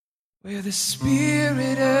Where the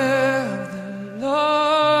Spirit of the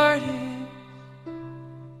Lord is,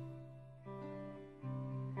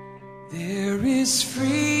 there is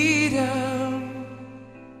freedom.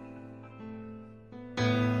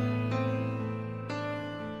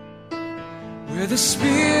 Where the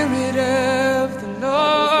Spirit of the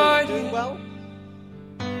Lord Doing is, well?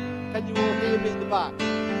 Can you all hear me at the back?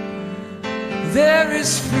 there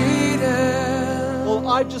is freedom. Well,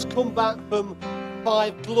 I've just come back from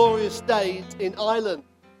 5 glorious days in Ireland,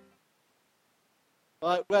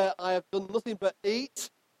 right, where I have done nothing but eat,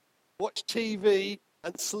 watch TV,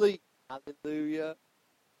 and sleep. Hallelujah.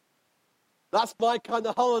 That's my kind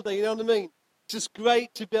of holiday, you know what I mean? It's just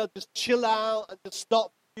great to be able to just chill out and just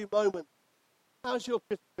stop for a few moments. How's your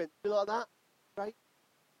Christmas been? You like that? Great?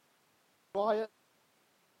 Quiet?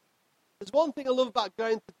 There's one thing I love about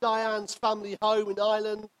going to Diane's family home in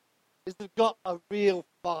Ireland, is they've got a real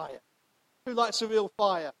fire. Who likes a real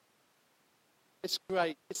fire? It's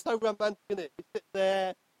great. It's so romantic, isn't it? You sit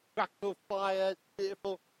there, crackle fire, it's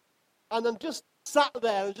beautiful. And I'm just sat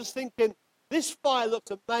there and just thinking, this fire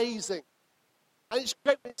looks amazing. And it's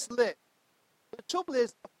great when it's lit. But the trouble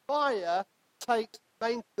is, a fire takes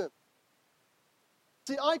maintenance.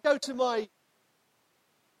 See, I go to my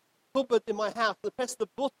cupboard in my house and I press the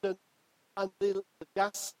button and the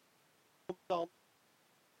gas comes on,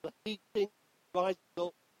 the heating rises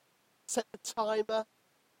up, set the timer,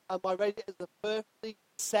 and my radiators are perfectly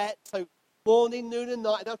set. So morning, noon, and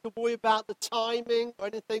night, I don't have to worry about the timing or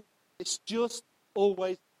anything. It's just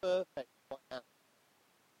always perfect right now.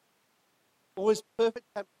 Always perfect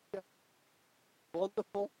temperature.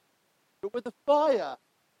 Wonderful. But with the fire,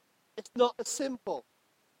 it's not as simple.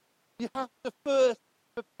 You have to first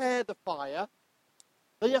prepare the fire.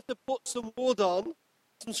 Then you have to put some wood on,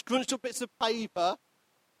 some scrunched up bits of paper.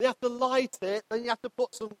 Then you have to light it. Then you have to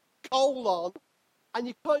put some coal on. And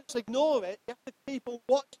you can't just ignore it. You have to keep on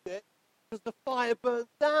watching it because the fire burns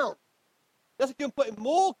down. You have to keep putting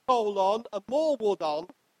more coal on and more wood on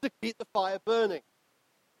to keep the fire burning.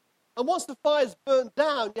 And once the fire's burnt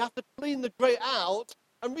down, you have to clean the grate out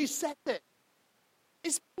and reset it.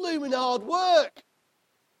 It's blooming hard work.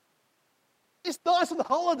 It's nice on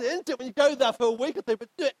holiday, isn't it, when you go there for a week or two, but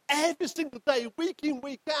do it every single day, week in,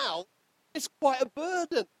 week out, it's quite a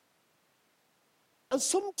burden. And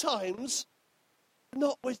sometimes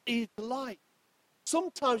not always easy to light.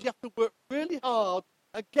 Sometimes you have to work really hard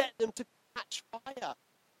and get them to catch fire.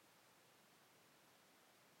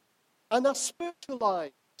 And our spiritual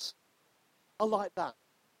lives are like that.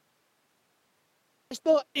 It's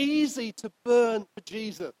not easy to burn for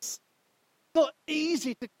Jesus. It's not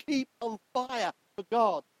easy to keep on fire for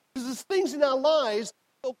God. Because there's things in our lives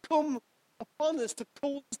that will come upon us to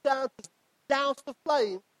cool us down, to douse the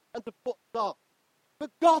flame, and to put us off.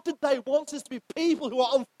 But God today wants us to be people who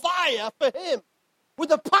are on fire for Him,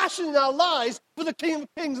 with a passion in our lives for the King of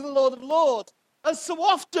Kings and the Lord of Lords. And so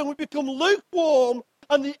often we become lukewarm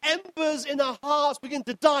and the embers in our hearts begin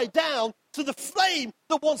to die down, so the flame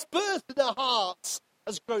that once burst in our hearts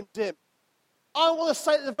has grown dim. I want to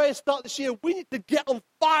say at the very start of this year, we need to get on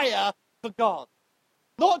fire for God.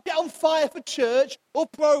 Not get on fire for church or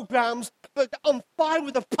programs, but get on fire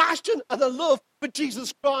with a passion and a love for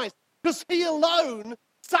Jesus Christ. Because He alone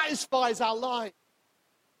satisfies our life.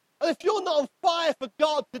 And if you're not on fire for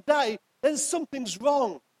God today, then something's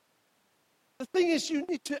wrong. The thing is, you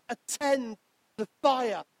need to attend the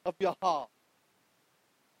fire of your heart.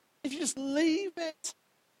 If you just leave it,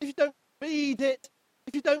 if you don't feed it,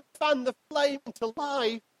 if you don't fan the flame into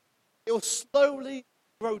life, it will slowly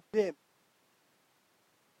grow dim.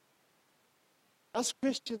 As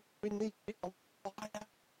Christians, we need to be on fire.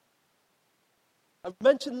 I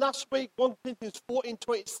mentioned last week, 1 Corinthians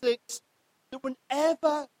 14:26, that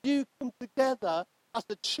whenever you come together as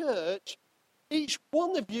a church, each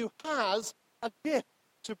one of you has a gift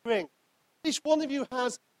to bring. Each one of you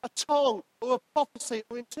has a tongue or a prophecy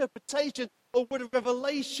or interpretation or word of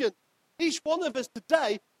revelation. Each one of us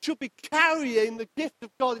today should be carrying the gift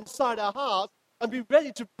of God inside our hearts and be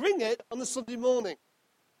ready to bring it on the Sunday morning.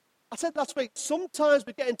 I said last week, sometimes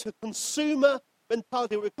we get into a consumer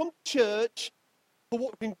mentality. We come to church for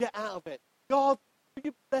what we can get out of it. God, will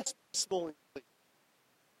you bless me this morning, please?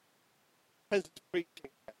 Depends who's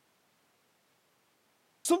preaching.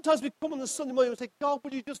 Sometimes we come on the Sunday morning and say, God,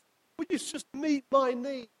 would you just meet my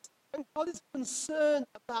needs? And God is concerned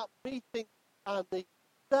about meeting our needs.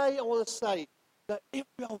 Today I want to say that if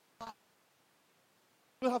we are fire,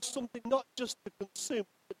 we'll have something not just to consume,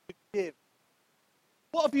 but to give.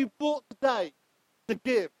 What have you brought today to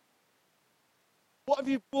give? What have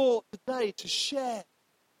you brought today to share?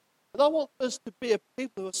 And I want us to be a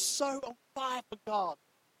people who are so on fire for God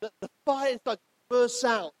that the fire inside bursts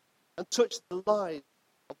out and touches the lives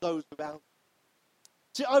of those around us.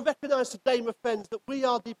 See, I recognize today, my friends, that we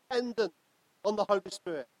are dependent on the Holy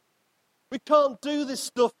Spirit. We can't do this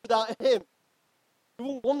stuff without Him. We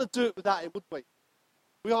wouldn't want to do it without Him, would we?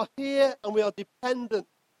 We are here and we are dependent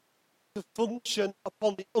to function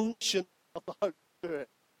upon the unction of the Holy Spirit.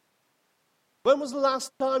 When was the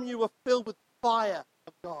last time you were filled with fire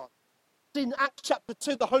of God? See, in Acts chapter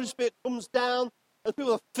 2, the Holy Spirit comes down and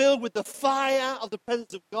people are filled with the fire of the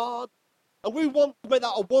presence of God. And we want to make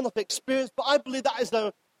that a one-off experience, but I believe that is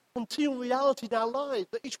a continual reality in our lives,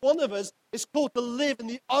 that each one of us is called to live in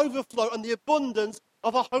the overflow and the abundance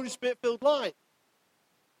of our Holy Spirit-filled life.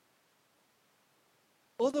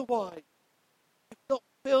 Otherwise, if not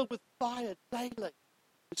filled with fire daily,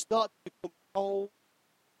 we start to become cold,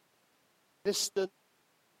 distant,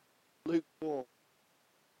 lukewarm.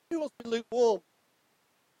 Who wants to be lukewarm?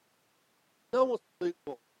 No one wants to be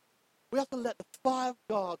lukewarm. We have to let the fire of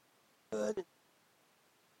God burn in.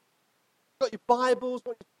 Got your Bibles? I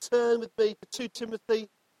want you to turn with me to 2 Timothy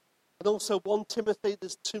and also 1 Timothy.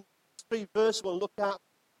 There's 3 verses we'll look at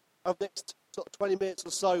over the next sort of 20 minutes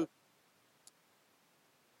or so.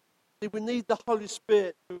 See, we need the Holy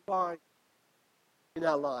Spirit to arrive in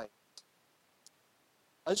our lives.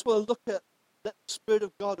 I just want to look at let the Spirit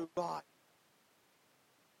of God arrive.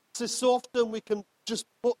 So often we can just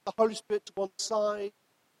put the Holy Spirit to one side.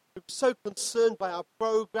 We're so concerned by our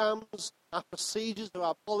programs, our procedures, or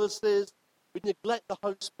our policies. We neglect the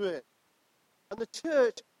Holy Spirit. And the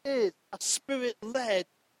church is a Spirit-led,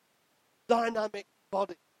 dynamic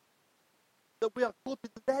body. That we are called to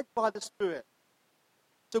be led by the Spirit.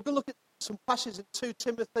 So we're going to look at some passages in 2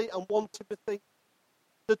 Timothy and 1 Timothy.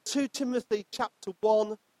 The 2 Timothy chapter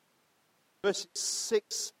 1, verses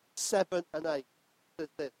 6, 7, and 8. Says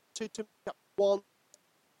this. 2 Timothy chapter 1,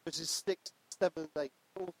 verses 6, 7, and 8.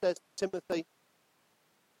 Paul says to Timothy,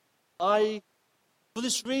 for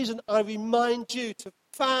this reason I remind you to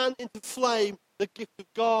fan into flame the gift of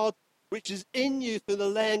God which is in you through the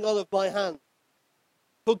laying on of my hand.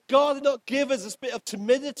 For God did not give us a spirit of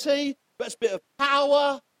timidity, but a spirit of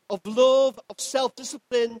power, of love, of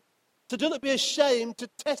self-discipline. So do not be ashamed to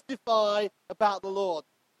testify about the Lord.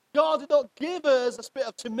 God did not give us a spirit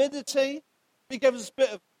of timidity. He gave us a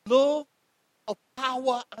spirit of love, of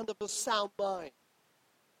power, and of a sound mind.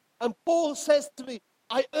 And Paul says to me,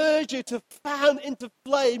 I urge you to fan into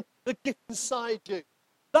flame the gift inside you.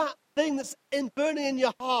 That thing that's burning in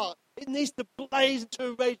your heart, it needs to blaze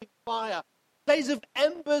into a raging fire. Days of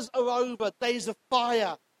embers are over. Days of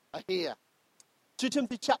fire are here. 2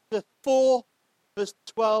 Timothy chapter 4, verse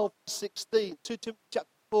 12 to 16. 2 Timothy chapter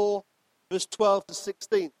 4, verse 12 to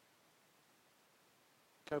 16.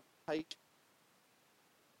 Go to the page.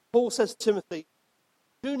 Paul says to Timothy,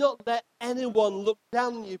 do not let anyone look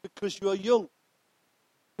down on you because you are young,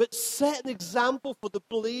 but set an example for the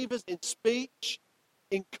believers in speech,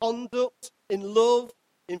 in conduct, in love,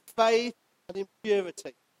 in faith, and in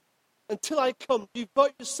purity. Until I come,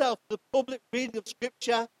 devote yourself to the public reading of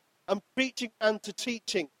Scripture and preaching and to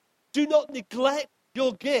teaching. Do not neglect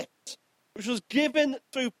your gift, which was given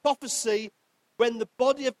through prophecy when the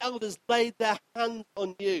body of elders laid their hands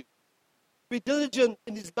on you. Be diligent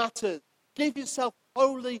in these matters. Give yourself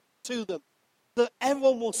wholly to them, so that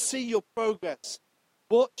everyone will see your progress.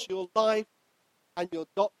 Watch your life and your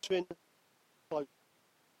doctrine closely.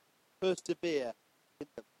 Persevere in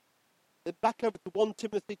them. Then back over to 1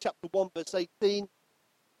 Timothy chapter 1, verse 18.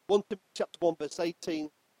 1 Timothy chapter 1, verse 18.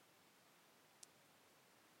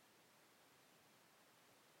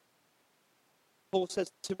 Paul says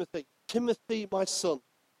to Timothy, Timothy, my son,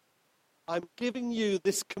 I'm giving you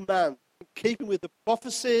this command in keeping with the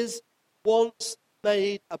prophecies once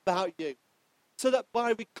made about you, so that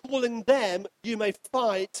by recalling them you may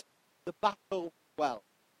fight the battle well.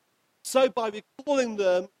 So by recalling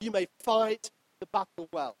them you may fight the battle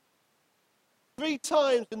well. 3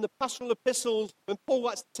 times in the pastoral epistles, when Paul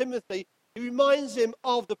writes to Timothy, he reminds him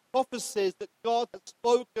of the prophecies that God has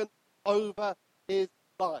spoken over his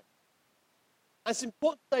life. And it's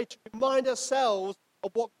important today to remind ourselves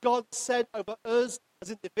of what God said over us as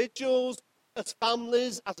individuals, as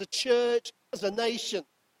families, as a church, as a nation.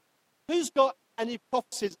 Who's got any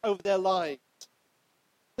prophecies over their lives?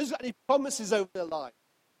 Who's got any promises over their lives?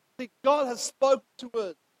 See, God has spoken to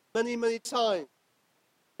us many, many times.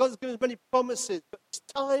 God has given us many promises, but it's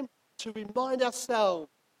time to remind ourselves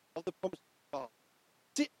of the promises of God.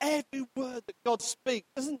 See, every word that God speaks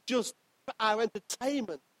isn't just for our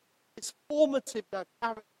entertainment. It's formative in our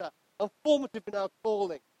character and formative in our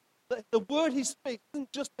calling. The word he speaks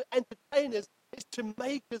isn't just to entertain us, it's to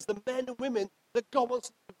make us the men and women that God wants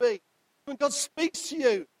us to be. when God speaks to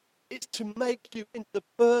you, it's to make you into the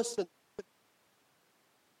person.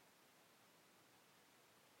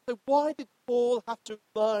 So why did Paul have to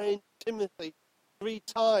remind Timothy 3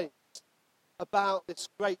 times about this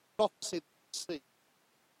great prophecy that we see?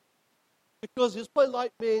 Because it's probably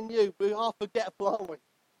like me and you, we are forgetful, aren't we?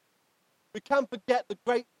 We can forget the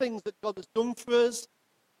great things that God has done for us,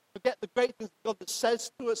 forget the great things that God has said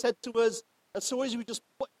to us, and so easy we just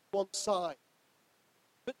put it to one side.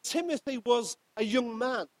 But Timothy was a young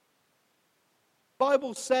man. The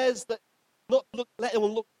Bible says that not let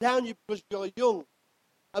anyone look down on you because you're young.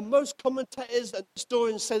 And most commentators and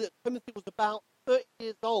historians say that Timothy was about 30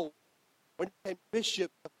 years old when he became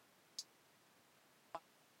bishop. A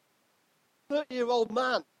 30-year-old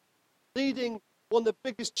man leading one of the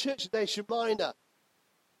biggest churches in Asia Minor.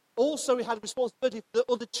 Also, he had responsibility for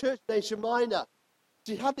the other church in Asia Minor.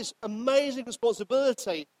 So he had this amazing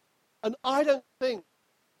responsibility, and I don't think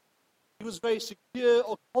he was very secure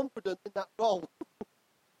or confident in that role.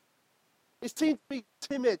 He seemed to be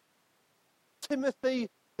timid. Timothy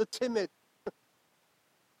the timid.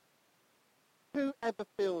 Who ever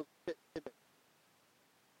feels a bit timid?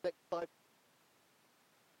 Next slide.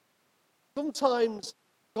 Sometimes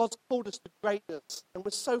God's called us to greatness, and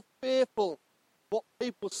we're so fearful what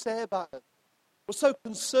people say about us. We're so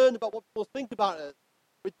concerned about what people think about us.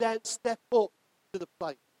 We daren't step up to the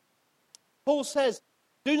plate. Paul says,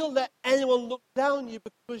 do not let anyone look down on you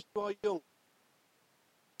because you are young.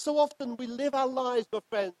 So often we live our lives, my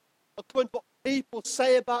friends, according to what people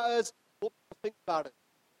say about us, what people think about us.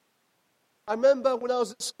 I remember when I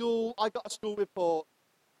was at school, I got a school report,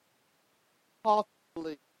 hard to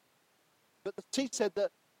believe. But the teacher said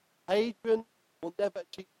that Adrian will never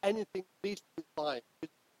achieve anything decent in his life.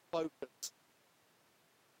 He's focused.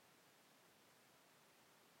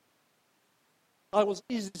 I was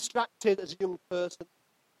easily distracted as a young person.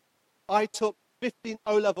 I took 15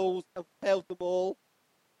 O-levels and failed them all.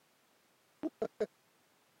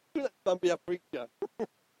 Let man be a preacher.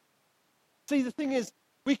 See, the thing is,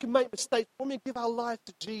 we can make mistakes. When we give our life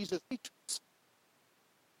to Jesus,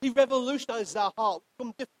 He revolutionizes our heart. We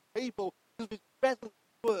become different people because of His presence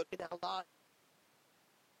work in our lives.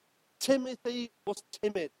 Timothy was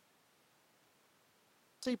timid.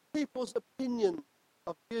 See, people's opinion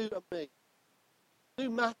of you and me do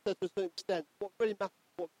matter to a certain extent. What really matters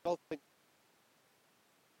is what God thinks.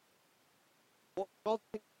 What God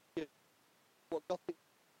thinks of you, what God thinks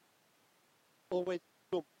always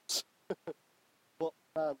trumps what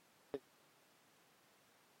man thinks.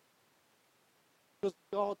 Because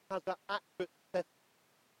God has that accurate assessment.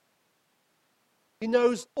 He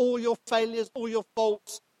knows all your failures, all your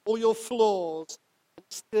faults, all your flaws, and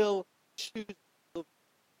still chooses to love you.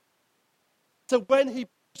 So when He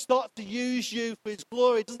starts to use you for His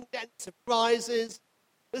glory, He doesn't get any surprises.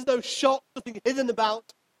 There's no shock, nothing hidden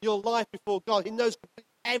about your life before God. He knows completely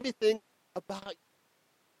everything about you.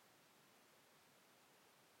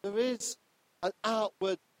 There is an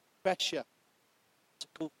outward pressure to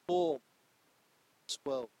conform to this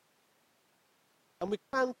world. And we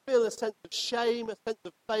can feel a sense of shame, a sense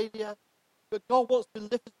of failure. But God wants to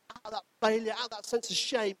lift us out of that failure, out of that sense of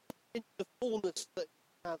shame, into the fullness that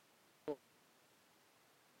He has for us.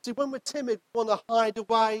 See, when we're timid, we want to hide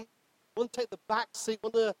away, we want to take the back seat,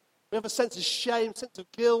 we have a sense of shame, sense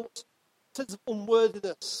of guilt, sense of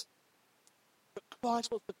unworthiness. But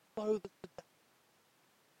Christ wants to clothe us today.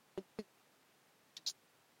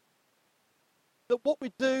 That what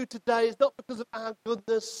we do today is not because of our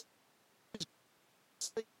goodness, but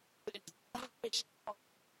it's lavished on us.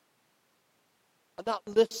 And that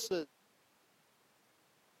lifts us.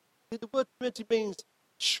 See, the word timidity means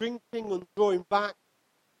shrinking and drawing back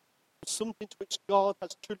from something to which God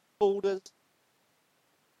has truly called us.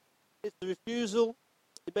 It's the refusal.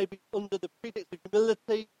 It may be under the pretext of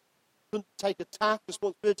humility, to undertake a task,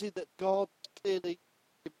 responsibility that God has clearly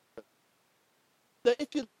given us. Now,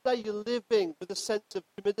 if you say you're living with a sense of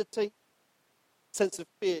timidity, sense of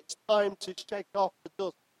fear, it's time to shake off the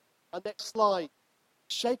dust. Our next slide.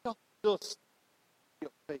 Shake off the dust from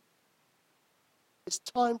your feet. It's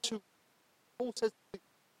time to, Paul says,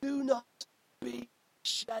 do not be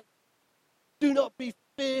ashamed. Do not be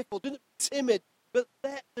fearful. Do not be timid. But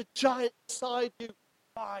let the giant inside you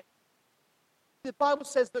fight. The Bible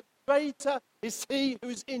says that greater is He who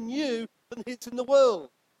is in you than He is in the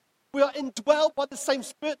world. We are indwelt by the same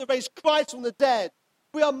Spirit that raised Christ from the dead.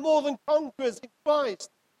 We are more than conquerors in Christ.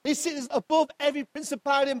 He sits above every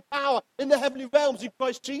principality and power in the heavenly realms in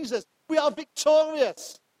Christ Jesus. We are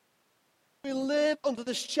victorious. We live under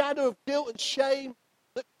the shadow of guilt and shame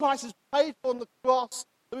that Christ has paid for on the cross,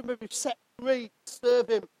 that we may be set free to serve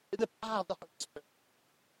Him in the power of the Holy Spirit.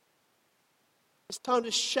 It's time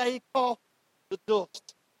to shake off the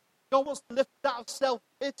dust. God wants to lift us out of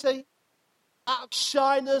self-pity, out of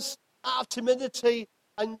shyness, out of timidity,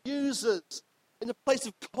 and use us in a place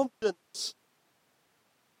of confidence.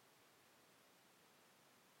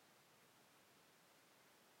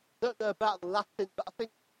 I don't know about the Latin, but I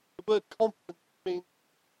think the word confidence means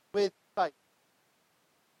with faith.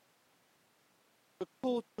 We're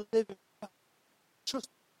called to live in faith, trust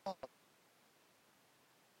in God.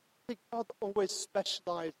 I think God always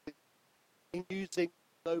specializes in using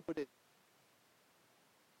nobody.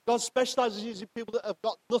 God specializes in using people that have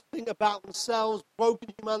got nothing about themselves,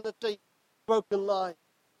 broken humanity, broken life.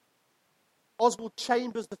 Oswald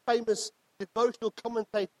Chambers, the famous devotional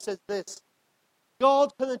commentator, says this: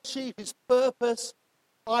 God can achieve his purpose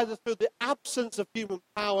either through the absence of human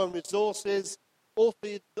power and resources or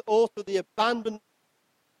through the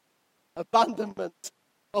abandonment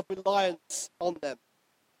of reliance on them.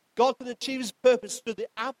 God can achieve his purpose through the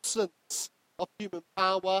absence of human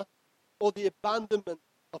power or the abandonment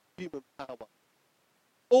of human power.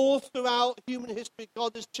 All throughout human history,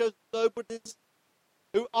 God has chosen nobodies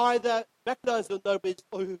who either recognized their nobodies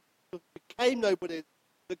or who became nobodies,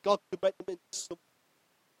 that God could make them into something.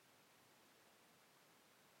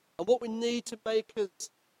 And what we need to make us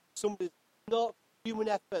somebody is not human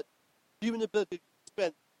effort, human ability,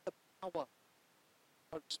 strength, the power of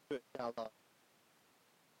the Holy Spirit in our lives.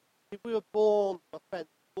 If we were born, my friends,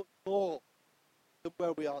 much more than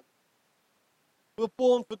where we are now. We were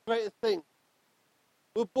born for greater things.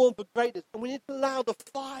 We were born for greatness. And we need to allow the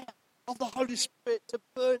fire of the Holy Spirit to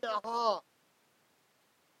burn our heart.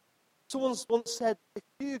 Someone once said, if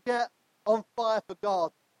you get on fire for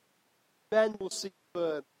God, men will see you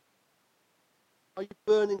burn. Are you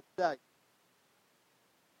burning today?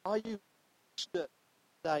 Are you passionate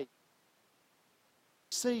today?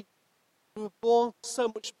 See, we were born for so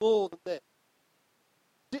much more than this.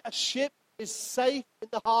 See, a ship is safe in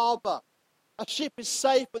the harbour. A ship is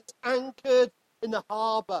safe when it's anchored in the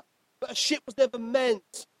harbour. But a ship was never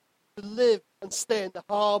meant to live and stay in the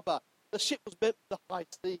harbour. The ship was meant for the high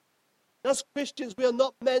sea. And as Christians, we are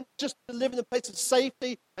not meant just to live in a place of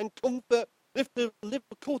safety and comfort. We're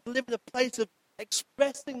called to live in a place of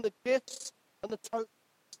expressing the gifts and the talents.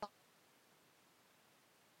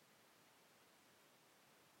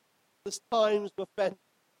 There's times, my friend,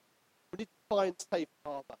 we need to find safe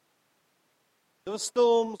harbour. There are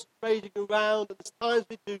storms raging around, and there's times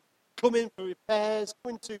we need to come in for repairs,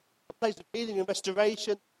 come into a place of healing and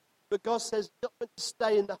restoration. But God says, you're not meant to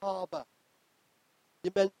stay in the harbour.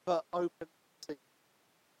 You're meant for open sea.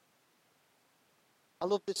 I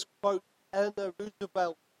love this quote. Eleanor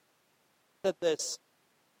Roosevelt said this: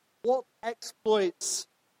 what exploits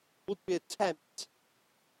would we attempt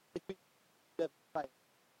if we never fail?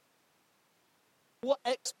 What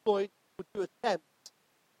exploit would you attempt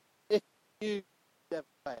if you never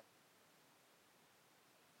fail?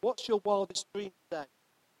 What's your wildest dream today?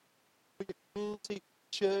 For your community,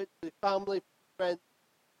 for your church, for your family, for your friends?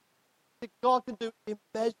 I think God can do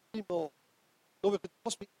immeasurably more than we could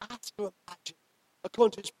possibly ask or imagine,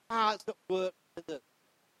 according to his powers that work in us.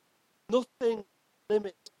 Nothing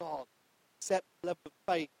limits God except the level of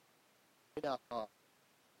faith in our heart.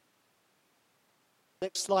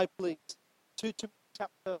 Next slide, please. 2 Timothy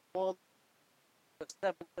chapter 1, verse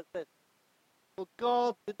 7 says this: for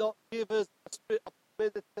God did not give us a spirit of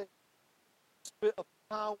timidity, a spirit of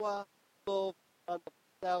power, love, and of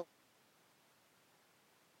self.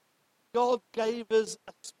 God gave us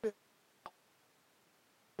a spirit of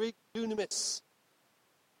Greek dunamis,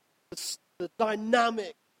 the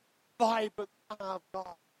dynamic, vibrant power of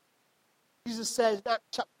God. Jesus says in Acts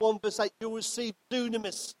chapter 1, verse 8, you'll receive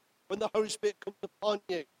dunamis when the Holy Spirit comes upon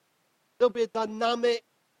you. There'll be a dynamic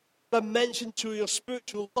dimension to your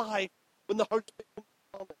spiritual life when the Holy Spirit comes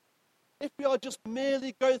upon us. If we are just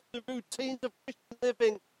merely going through the routines of Christian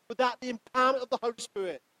living without the empowerment of the Holy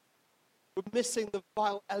Spirit, we're missing the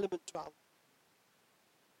vital element to our life.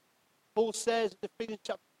 Paul says in Ephesians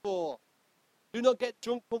chapter 4, do not get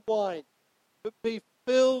drunk on wine, but be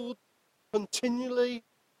filled continually,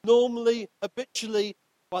 normally, habitually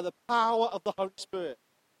by the power of the Holy Spirit.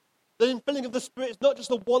 The infilling of the Spirit is not just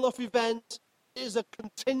a one-off event, it is a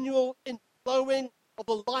continual inflowing of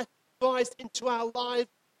the life of Christ into our lives,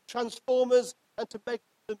 transform us, and to make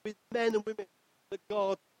them be men and women that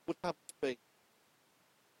God would have us be.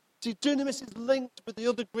 See, dunamis is linked with the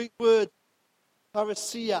other Greek word,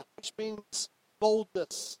 parousia, which means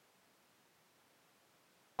boldness.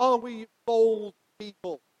 Are we bold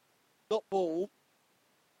people? Not bold,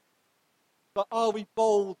 but are we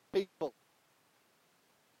bold people?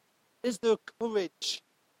 Is there courage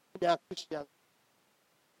in our Christianity?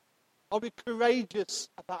 Are we courageous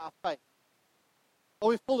about our faith? Are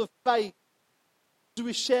we full of faith? Do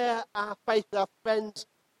we share our faith with our friends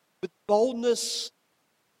with boldness,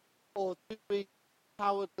 or do we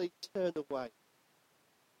cowardly turn away?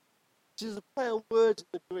 There's a play on words in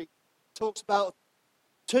the Greek. It talks about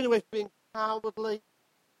turning away from being cowardly,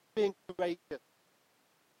 being courageous.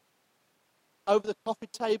 Over the coffee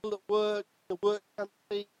table at work, the work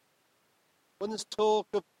canteen, when there's talk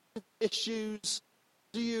of issues,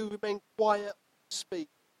 do you remain quiet or speak?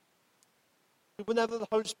 Whenever the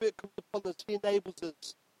Holy Spirit comes upon us, he enables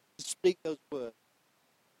us to speak those words.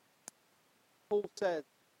 Paul says,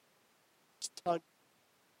 it's time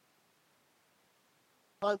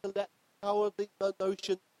to let cowardly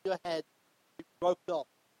notions in your head be broken off,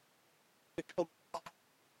 become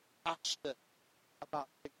passionate about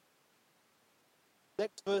things.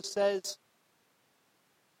 Next verse says,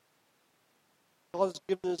 God has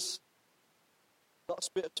given us not a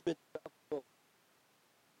spirit of timidity, but of love.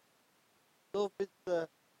 Love is the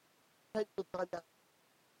potential dynamic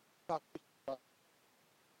of our Christian life.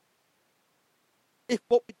 If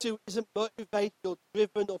what we do isn't motivated or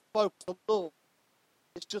driven or focused on love,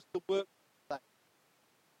 it's just the work thing.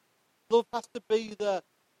 Love has to be the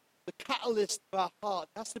catalyst for our heart.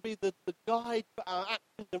 It has to be the guide for our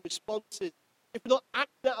actions and responses. If we're not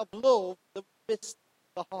acting out of love, then we miss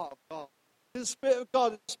the heart of God. The Spirit of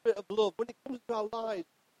God is the Spirit of love. When it comes to our lives,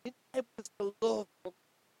 it enables us to love.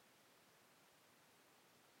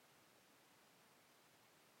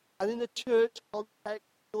 And in a church context,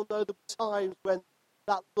 you'll know there were times when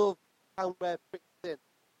that love can wear pricks in.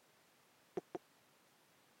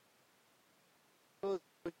 Because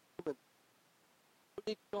we're human.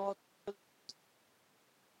 We need God to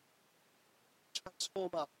transform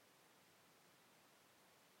us.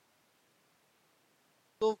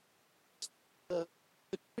 Love is the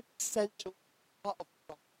essential part of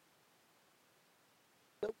God.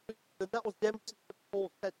 And that was the emphasis that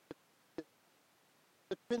Paul said to the Corinthians.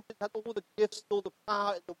 The Corinthians had all the gifts and all the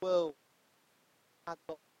power in the world. Had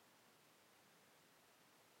not.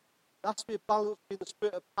 There has to be a balance between the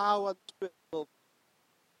spirit of power and the spirit of love.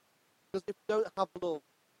 Because if we don't have love,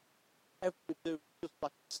 everything we do is just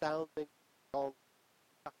like a sounding gong.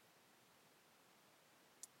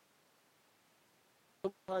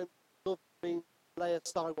 Sometimes love means lay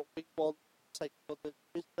aside what we want for the sake of others.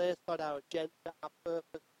 It means lay aside our agenda, our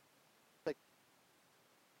purpose.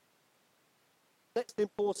 Next thing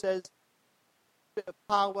Paul says, spirit of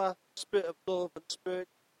power, spirit of love, and spirit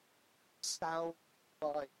sound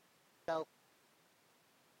by self.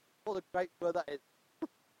 What a great word that is. If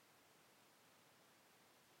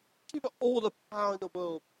you've got all the power in the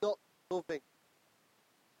world, not loving,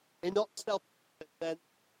 and not self-sufficient, then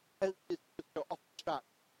tendencies to go off the track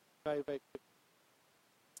very, very quickly.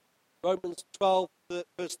 Romans 12,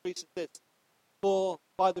 verse 3 says this, for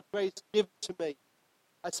by the grace given to me,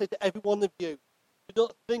 I say to every one of you, do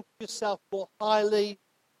not think of yourself more highly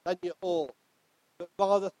than you ought, but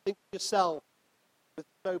rather think of yourself with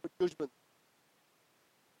sober judgment,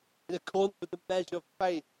 in accordance with the measure of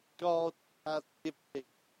faith God has given you. To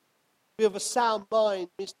be of a sound mind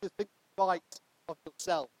means to think right of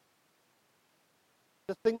yourself,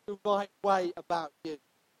 to think the right way about you.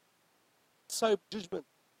 Sober judgment.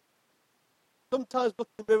 Sometimes look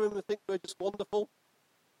in the mirror and we think we're just wonderful.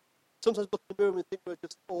 Sometimes look in the mirror and we think we're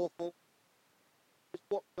just awful. It's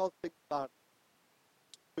what God thinks about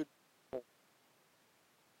it.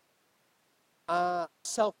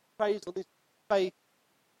 Self-appraisal is faith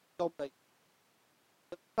dominated.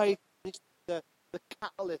 But faith is the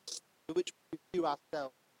catalyst to which we view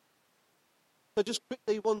ourselves. So just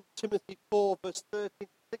quickly, 1 Timothy 4, verse 13 to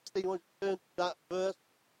 16. I want to turn to that verse.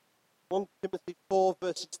 1 Timothy 4,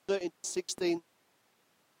 verses 13 to 16.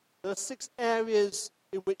 There are 6 areas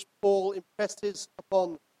in which Paul impresses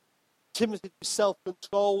upon Timothy to be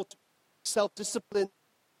self-controlled, self-disciplined.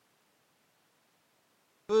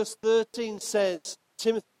 Verse 13 says,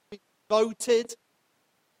 Timothy be devoted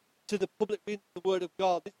to the public reading of the Word of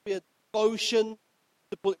God. This be a devotion to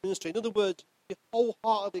the public ministry. In other words, be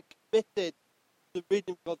wholeheartedly committed to the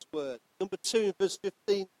reading of God's Word. Number 2, in verse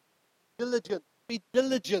 15, diligent. Be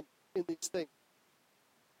diligent in these things.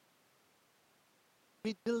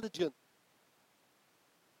 Be diligent.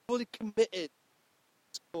 Fully committed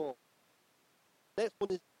to call. Next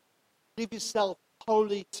one is give yourself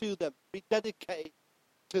wholly to them. Be dedicated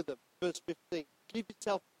to them. Verse 15. Give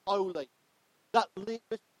yourself wholly. That means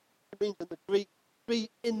in the Greek, be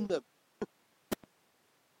in them.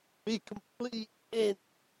 Be completely in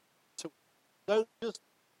to it. Don't just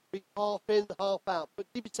be half in, half out, but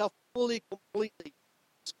give yourself fully, completely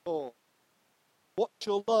to call. Watch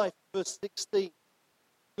your life, verse 16.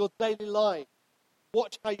 your daily life.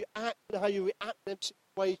 Watch how you act and how you react in every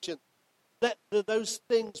situation. Let those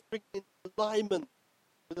things bring into alignment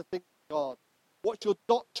with the things of God. Watch your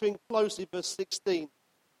doctrine closely, verse 16,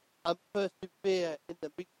 and persevere in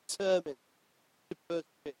them. Be determined to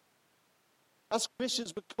persevere. As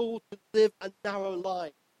Christians, we're called to live a narrow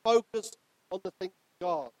life, focus on the things of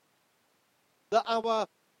God. That our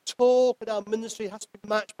talk and our ministry has to be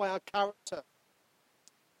matched by our character.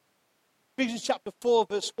 Ephesians chapter 4,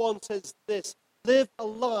 verse 1 says this: live a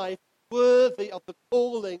life worthy of the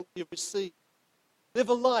calling you've received. Live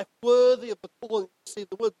a life worthy of the calling you received.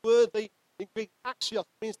 The word worthy in Greek, axios,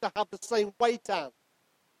 means to have the same weight as.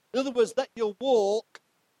 In other words, let your walk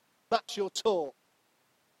match your talk.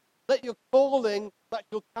 Let your calling match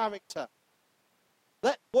your character.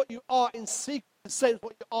 Let what you are in secret be the same as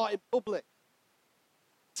what you are in public.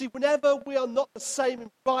 See, whenever we are not the same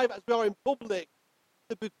in private as we are in public,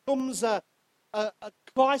 there becomes a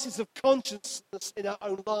crisis of consciousness in our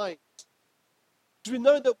own lives. Because we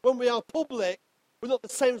know that when we are public, we're not the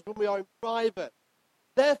same as when we are in private.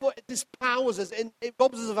 Therefore, it dispowers us, and it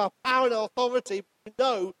robs us of our power and our authority. We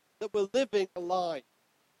know that we're living a lie.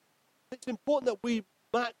 It's important that we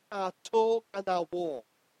match our talk and our walk.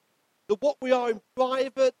 That what we are in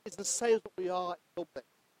private is the same as what we are in public.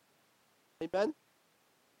 Amen?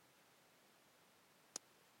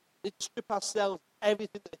 We need to strip ourselves of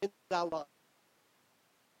everything that hinders our life.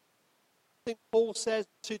 I think Paul says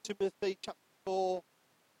in 2 Timothy chapter 4,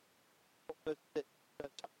 verse 6,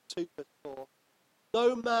 chapter 2, verse 4,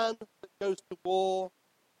 no man that goes to war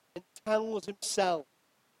entangles himself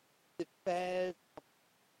in the affairs of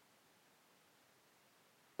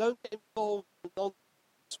the world. Don't get involved in the nonsense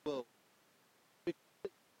of this world.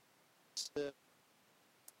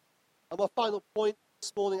 And my final point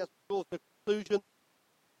this morning as we draw to a conclusion,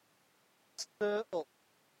 stir up.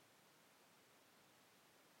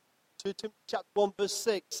 2 Timothy chapter 1 verse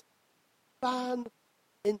 6, fan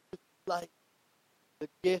into flame the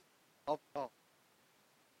gift of God.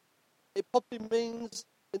 It probably means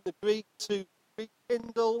in the Greek to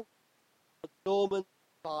rekindle a dormant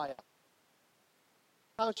fire.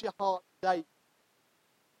 How's your heart today?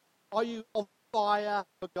 Are you on fire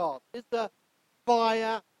for God? Is there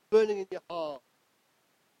fire burning in your heart?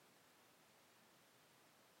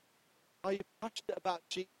 Are you passionate about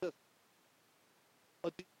Jesus? Or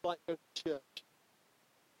do you like going to church?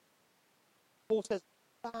 Paul says,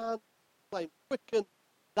 fan flame, quicken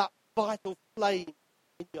that vital flame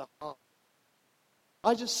in your heart.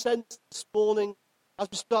 I just sensed this morning, as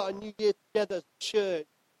we start a new year together as a church,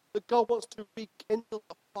 that God wants to rekindle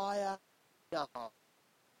a fire in our heart.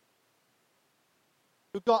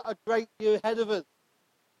 We've got a great year ahead of us.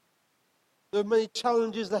 There are many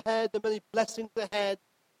challenges ahead, there are many blessings ahead,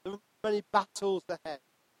 there are many battles ahead.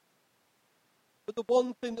 But the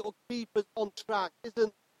one thing that will keep us on track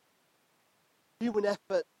isn't human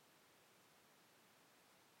effort,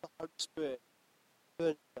 the Holy Spirit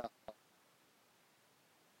burning in our heart.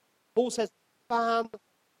 Paul says, fan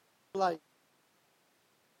flame.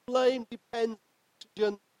 Flame depends on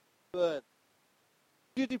oxygen to burn.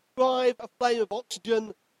 If you deprive a flame of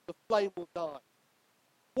oxygen, the flame will die.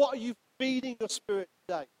 What are you feeding your spirit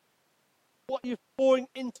today? What are you pouring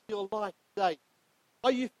into your life today?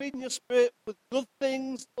 Are you feeding your spirit with good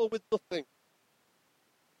things or with nothing?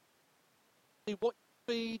 See, what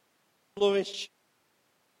you feed flourish.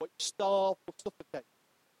 What you starve will suffocate.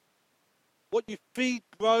 What you feed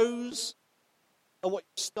grows, and what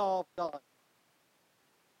you starve dies.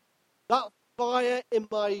 That fire in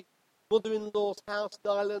my mother-in-law's house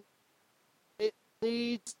in Ireland, it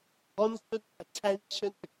needs constant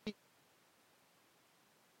attention to keep.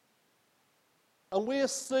 And we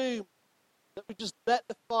assume that we just let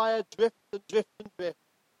the fire drift and drift and drift,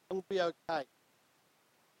 and we'll be okay.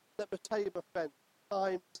 Let me tell you, my friend,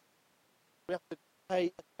 sometimes we have to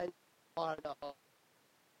pay attention to the fire in our heart.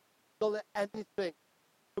 Don't let anything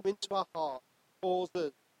come into our heart cause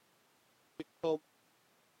us to become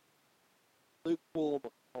lukewarm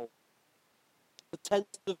or cold. The tense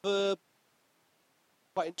of the verb,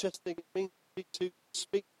 quite interesting. It means to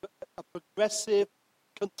speak a progressive,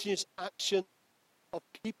 continuous action of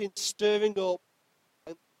keeping stirring up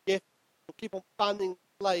and gift, and keep on fanning the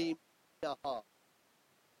flame in our heart.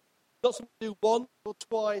 Not something to do once or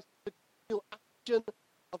twice, but feel action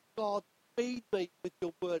of God. Feed me with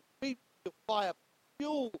your word. Feed me with your fire.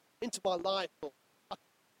 Fuel into my life, Lord. I can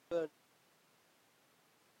burn.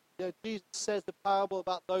 You know, Jesus says the parable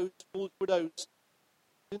about those foolish widows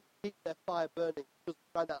who didn't keep their fire burning because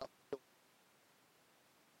they ran out of fuel.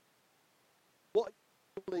 What are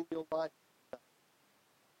you fueling your life today?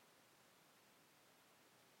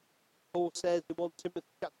 Paul says in 1 Timothy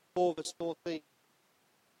chapter 4, verse 14,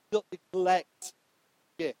 do not neglect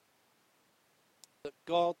the gift that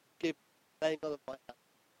God gives laying on of my hand.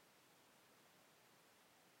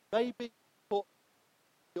 Maybe put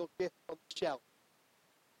your gift on the shelf.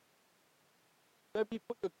 Maybe you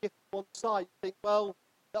put your gift on one side. You think, well,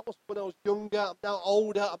 that was when I was younger. I'm now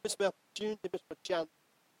older. I missed my opportunity, missed my chance.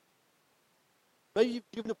 Maybe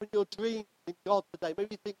you've given up on your dream in God today.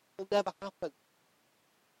 Maybe you think it'll never happen.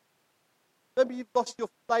 Maybe you've lost your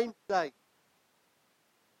flame today.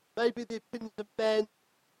 Maybe the opinions of men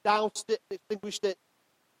doused it, extinguished it.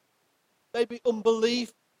 Maybe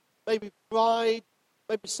unbelief, maybe pride,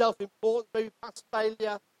 maybe self-importance, maybe past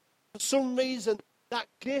failure. For some reason, that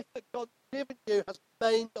gift that God's given you has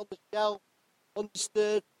remained on the shelf,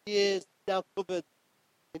 undisturbed for years, now covered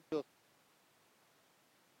in dust.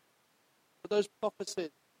 But those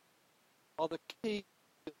prophecies are the key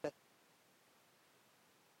to your destiny.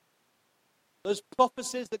 Those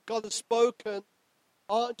prophecies that God has spoken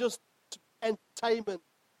aren't just entertainment.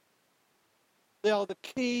 They are the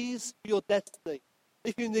keys to your destiny.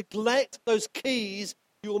 If you neglect those keys,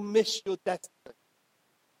 you will miss your destiny.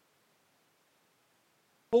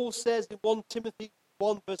 Paul says in 1 Timothy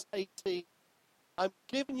 1 verse 18, I'm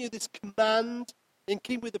giving you this command in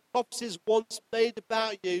keeping with the prophecies once made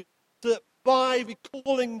about you, so that by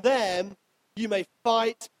recalling them, you may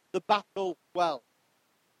fight the battle well.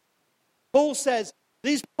 Paul says,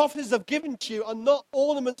 these prophecies I've given to you are not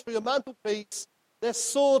ornaments for your mantelpiece, they're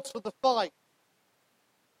swords for the fight.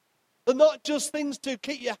 They're not just things to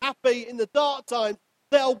keep you happy in the dark times,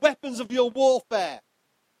 they are weapons of your warfare.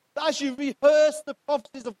 But as you rehearse the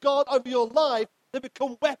prophecies of God over your life, they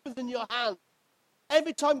become weapons in your hand.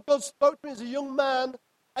 Every time God spoke to me as a young man,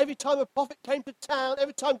 every time a prophet came to town,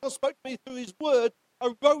 every time God spoke to me through his word,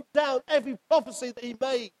 I wrote down every prophecy that he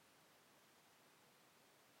made.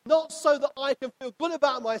 Not so that I can feel good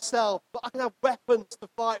about myself, but I can have weapons to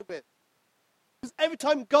fight with. Because every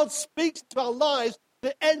time God speaks into our lives,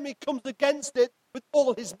 the enemy comes against it with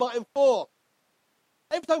all his might and force.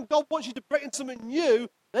 Every time God wants you to break into something new,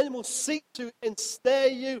 the enemy will seek to ensnare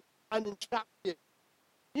you and entrap you.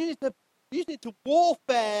 You need to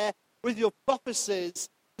warfare with your prophecies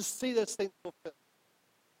to see those things fulfilled.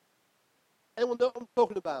 Anyone know what I'm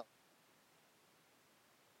talking about?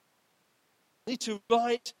 You need to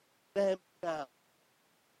write them down.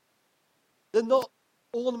 They're not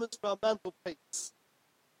ornaments for our mantelpiece.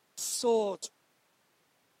 Swords.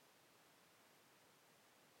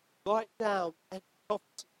 Write down every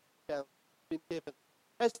prophecy you've been given.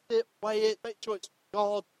 Test it, weigh it, make sure it's from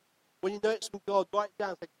God. When you know it's from God, write it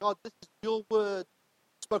down. Say, God, this is your word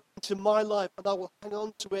spoken to my life, and I will hang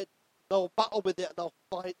on to it, and I will battle with it, and I'll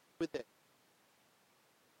fight with it.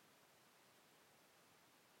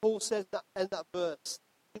 Paul says that in that verse,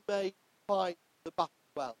 you may fight the battle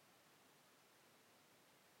well.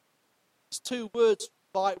 There's two words for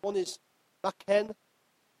fight. One is maken, which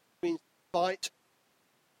means fight.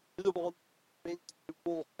 The other one means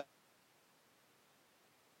warfare.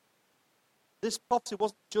 This prophecy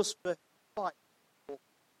wasn't just for fight. It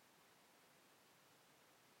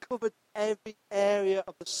covered every area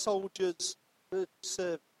of the soldier's military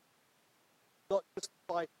service, not just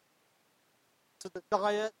fight. So the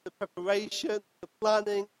diet, the preparation, the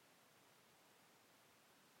planning,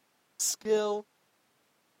 skill,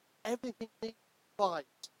 everything he needed to fight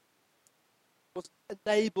was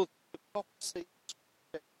enabled to the prophecy.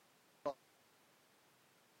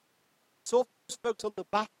 So often we focus on the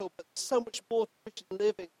battle, but there's so much more to Christian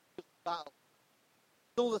living than just the battle.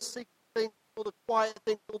 All the secret things, all the quiet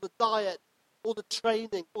things, all the diet, all the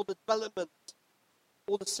training, all the development,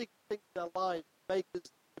 all the secret things in our lives make us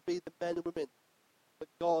to be the men and women that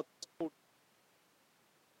God has called us.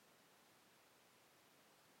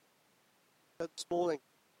 So this morning,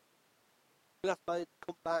 I'm going to have Manny to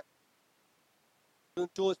come back. I'm going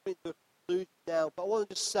to draw this meeting to a conclusion now, but I want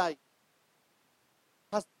to just say,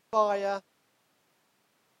 has the fire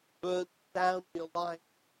burned down in your life?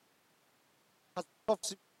 Has the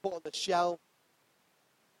prophecy been put on the shelf?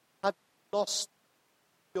 Have you lost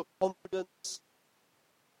your confidence?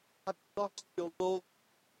 Have you lost your love?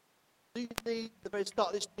 Do you need, at the very start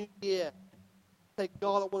of this new year, say,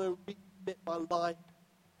 God, I want to recommit my life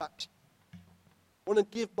back to you. I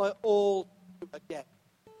want to give my all to you again.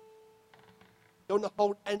 I don't want to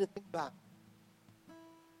hold anything back.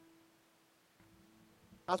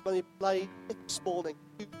 As when he played this morning,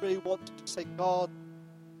 you really want to just say, God,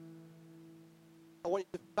 I want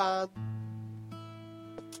you to fan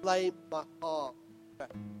the flame of my heart. I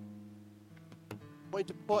want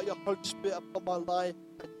you to pour your Holy Spirit upon my life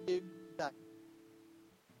and you today.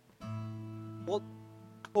 I want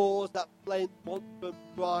to cause that flame to burn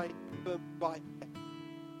bright. I'm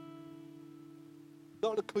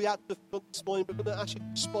not going to call you out to the front this morning, but I'm going to ask you to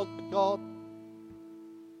respond to God.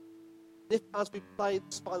 If, as we play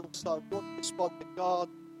this final song, you want to respond to God,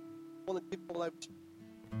 I want to give it all over to you.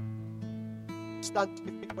 Stand to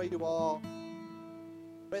your feet where you are.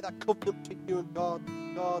 Make that covenant between you and God.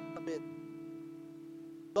 God, I'm in.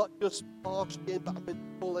 Not just partially in, but I'm in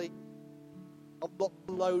fully. I'm not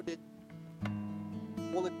loaded. I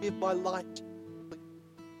want to give my life to you.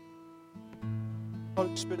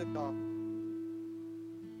 Holy Spirit of God.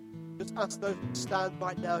 Just ask those who stand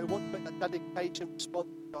right now who want to make that dedication respond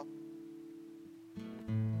to God.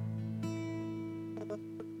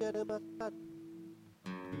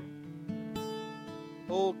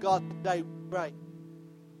 Oh God, today we pray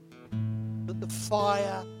that the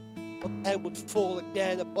fire of heaven would fall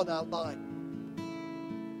again upon our life.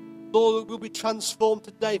 Lord, we'll be transformed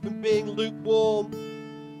today from being lukewarm,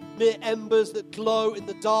 mere embers that glow in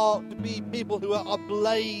the dark, to be people who are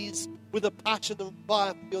ablaze with a passion and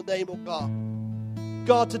fire for your name, oh God.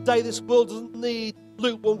 God, today this world doesn't need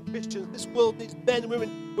lukewarm Christians. This world needs men and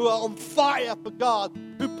women who are on fire for God,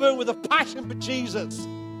 who burn with a passion for Jesus.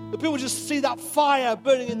 The people just see that fire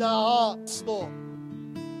burning in their hearts, Lord.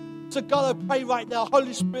 So God, I pray right now,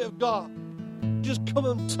 Holy Spirit of God, just come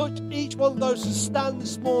and touch each one of those who stand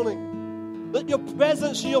this morning. Let your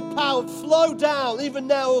presence and your power flow down even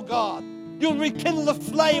now, oh God. You'll rekindle the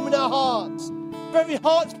flame in our hearts. For every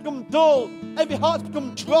heart's become dull, every heart's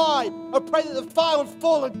become dry, I pray that the fire will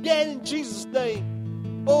fall again in Jesus'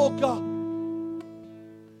 name. Oh God.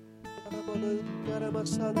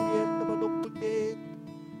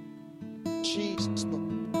 Jesus, Lord.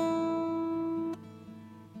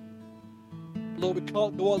 Lord, we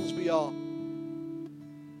can't go on as we are.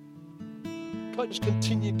 We can't just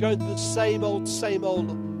continue going through the same old,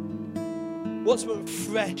 Lord. What's something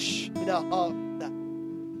fresh in our heart now?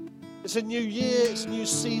 It's a new year, it's a new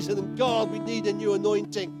season, and God, we need a new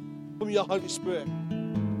anointing from your Holy Spirit.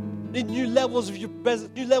 We need new levels of your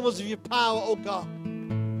presence, new levels of your power, oh God.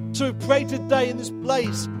 So we pray today in this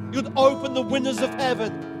place, you'd open the windows of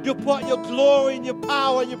heaven. You'll pour out your glory and your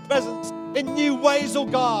power and your presence in new ways, oh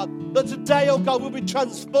God. That today, oh God, we'll be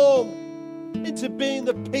transformed into being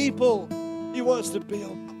the people you want us to be,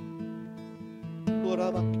 oh God.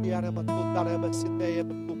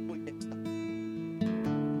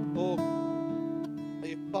 Oh, may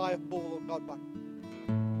your fire fall, oh God, back.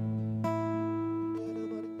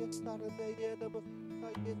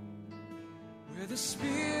 Where the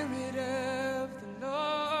Spirit of the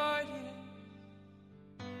Lord is,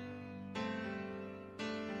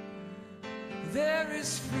 there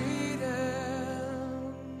is freedom.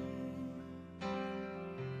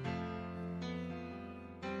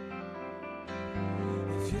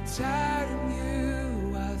 If you're tired and you